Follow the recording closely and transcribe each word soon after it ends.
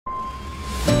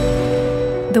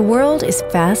The world is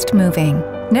fast-moving,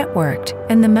 networked,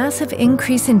 and the massive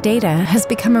increase in data has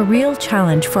become a real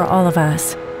challenge for all of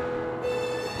us.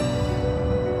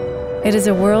 It is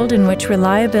a world in which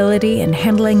reliability and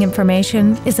handling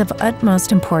information is of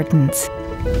utmost importance.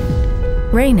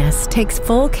 Rhenus takes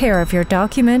full care of your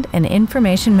document and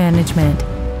information management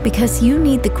because you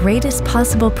need the greatest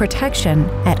possible protection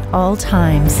at all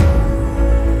times.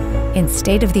 In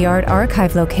state-of-the-art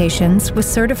archive locations with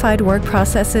certified work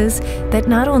processes that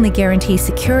not only guarantee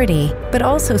security, but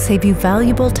also save you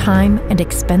valuable time and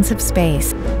expensive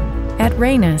space. At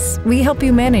Rhenus, we help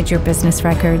you manage your business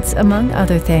records, among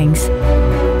other things.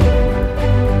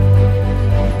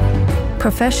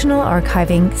 Professional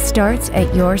archiving starts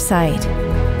at your site.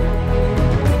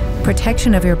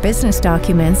 Protection of your business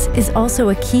documents is also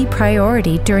a key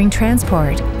priority during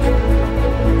transport.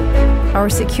 Our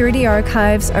security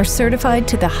archives are certified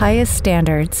to the highest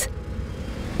standards.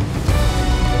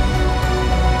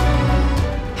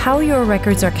 How your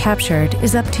records are captured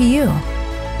is up to you.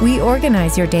 We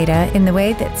organize your data in the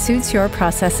way that suits your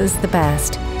processes the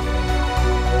best.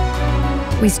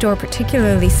 We store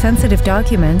particularly sensitive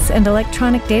documents and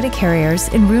electronic data carriers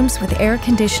in rooms with air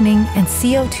conditioning and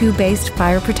CO2-based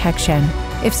fire protection.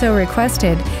 If so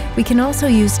requested, we can also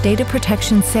use data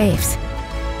protection safes.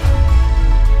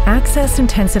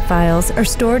 Access-intensive files are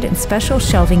stored in special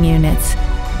shelving units.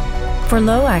 For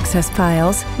low-access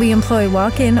files, we employ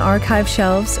walk-in archive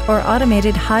shelves or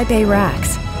automated high-bay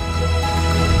racks.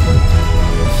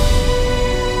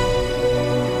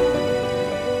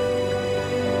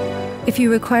 If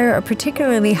you require a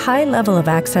particularly high level of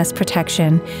access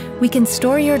protection, we can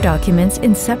store your documents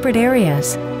in separate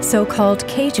areas, so-called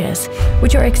cages,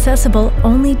 which are accessible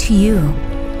only to you.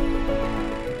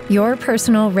 Your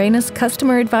personal Rhenus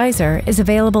customer advisor is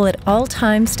available at all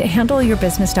times to handle your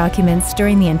business documents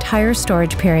during the entire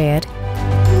storage period.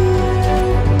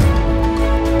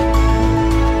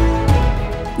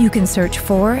 You can search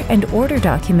for and order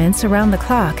documents around the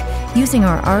clock using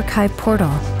our archive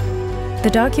portal. The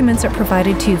documents are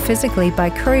provided to you physically by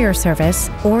courier service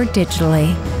or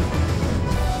digitally.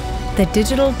 The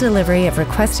digital delivery of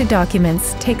requested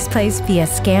documents takes place via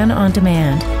scan on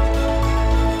demand.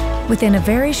 Within a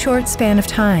very short span of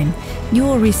time, you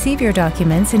will receive your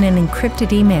documents in an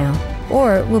encrypted email,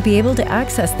 or will be able to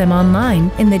access them online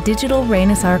in the digital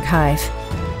Rhenus archive.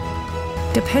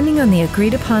 Depending on the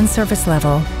agreed-upon service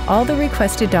level, all the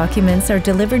requested documents are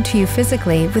delivered to you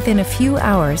physically within a few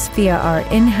hours via our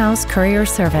in-house courier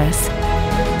service.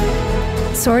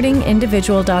 Sorting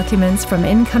individual documents from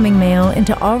incoming mail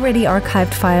into already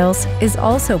archived files is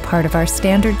also part of our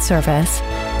standard service.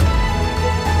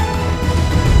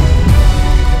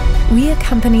 We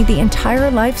accompany the entire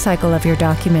life cycle of your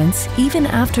documents, even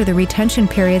after the retention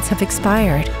periods have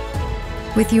expired.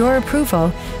 With your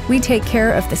approval, we take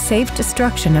care of the safe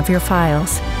destruction of your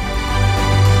files.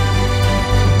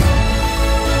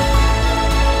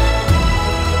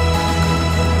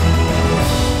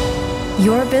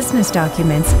 Your business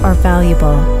documents are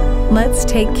valuable. Let's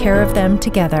take care of them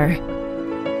together.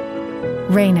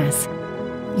 Rhenus,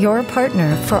 your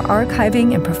partner for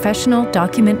archiving and professional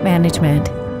document management.